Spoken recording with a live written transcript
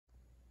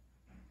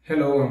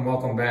Hello and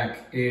welcome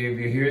back. If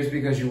you're here, it's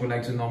because you would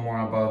like to know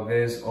more about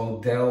this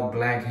Odell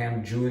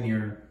Blackham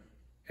Jr.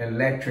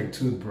 electric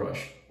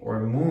toothbrush or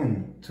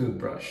Moon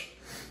toothbrush.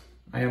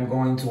 I am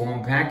going to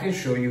unpack it,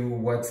 show you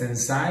what's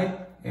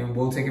inside, and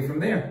we'll take it from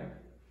there.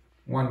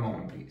 One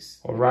moment, please.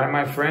 All right,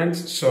 my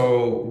friends.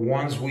 So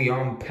once we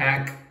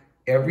unpack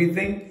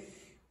everything,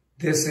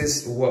 this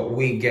is what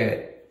we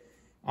get.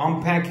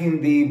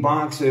 Unpacking the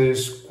box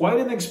is quite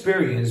an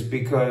experience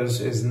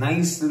because it's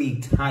nicely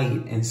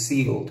tight and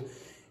sealed.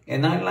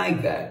 And I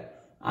like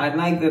that. I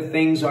like that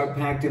things are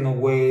packed in a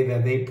way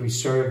that they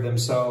preserve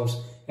themselves.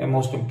 And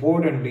most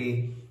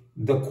importantly,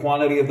 the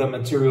quality of the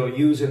material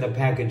used in the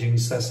packaging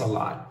says a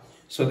lot.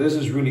 So this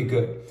is really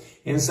good.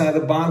 Inside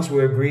the box,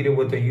 we're greeted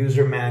with the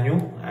user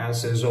manual.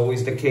 As is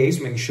always the case,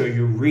 make sure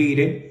you read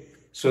it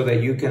so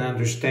that you can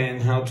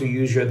understand how to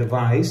use your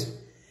device.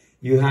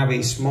 You have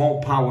a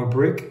small power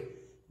brick,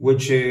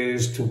 which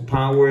is to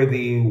power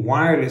the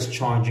wireless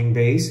charging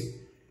base.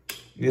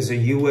 There's a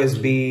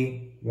USB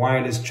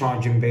wireless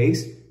charging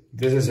base.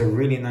 This is a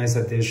really nice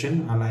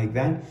addition. I like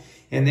that.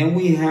 And then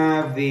we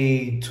have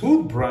the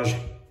toothbrush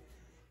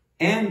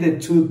and the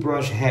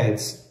toothbrush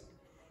heads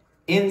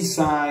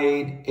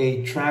inside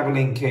a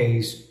traveling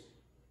case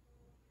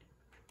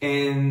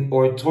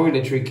or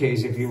toiletry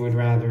case, if you would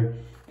rather.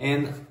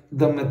 And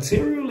the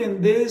material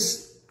in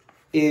this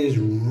is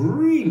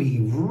really,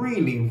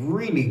 really,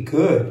 really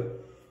good.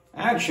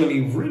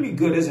 Actually, really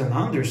good is an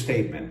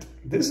understatement.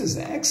 This is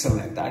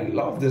excellent. I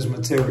love this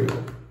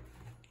material.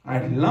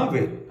 I love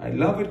it. I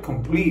love it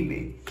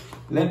completely.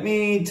 Let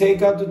me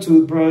take out the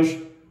toothbrush,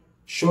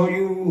 show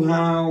you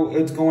how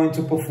it's going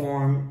to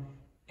perform,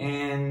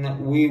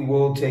 and we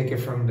will take it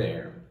from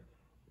there.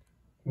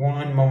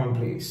 One moment,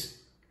 please.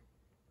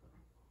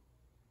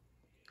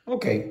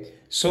 Okay,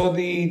 so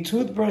the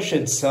toothbrush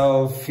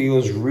itself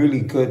feels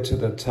really good to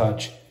the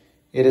touch.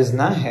 It is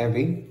not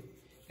heavy.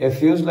 It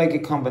feels like a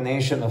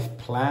combination of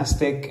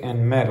plastic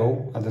and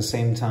metal at the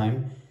same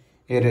time.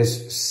 It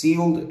is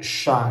sealed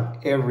shut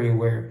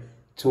everywhere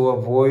to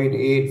avoid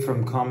it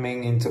from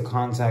coming into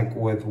contact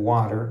with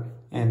water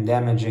and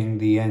damaging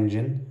the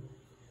engine.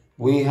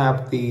 We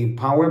have the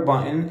power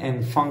button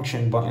and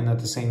function button at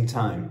the same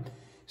time.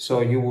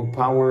 So you will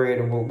power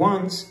it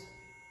once,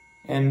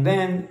 and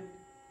then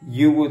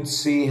you would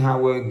see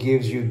how it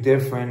gives you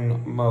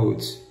different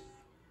modes.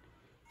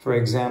 For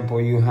example,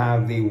 you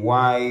have the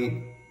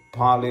white,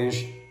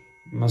 polish,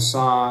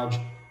 massage,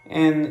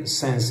 and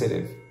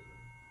sensitive.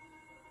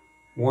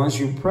 Once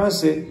you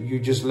press it, you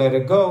just let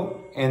it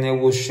go and it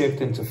will shift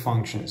into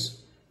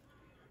functions.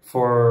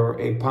 For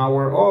a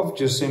power off,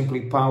 just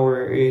simply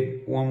power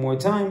it one more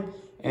time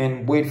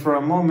and wait for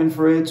a moment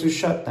for it to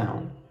shut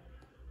down.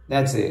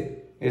 That's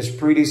it. It's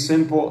pretty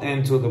simple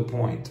and to the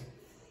point.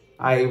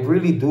 I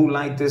really do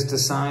like this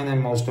design,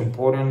 and most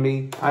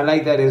importantly, I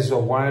like that it's a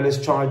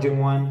wireless charging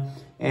one.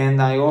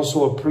 And I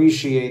also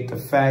appreciate the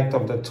fact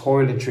of the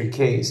toiletry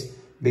case,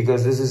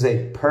 because this is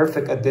a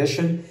perfect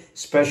addition,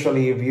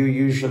 especially if you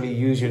usually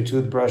use your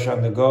toothbrush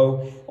on the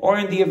go or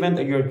in the event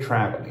that you're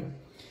traveling.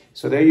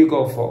 So there you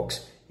go,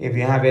 folks. If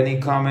you have any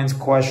comments,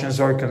 questions,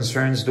 or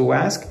concerns, do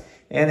ask.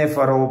 And if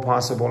at all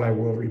possible, I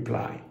will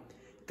reply.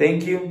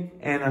 Thank you.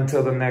 And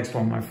until the next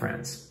one, my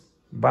friends.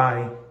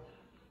 Bye.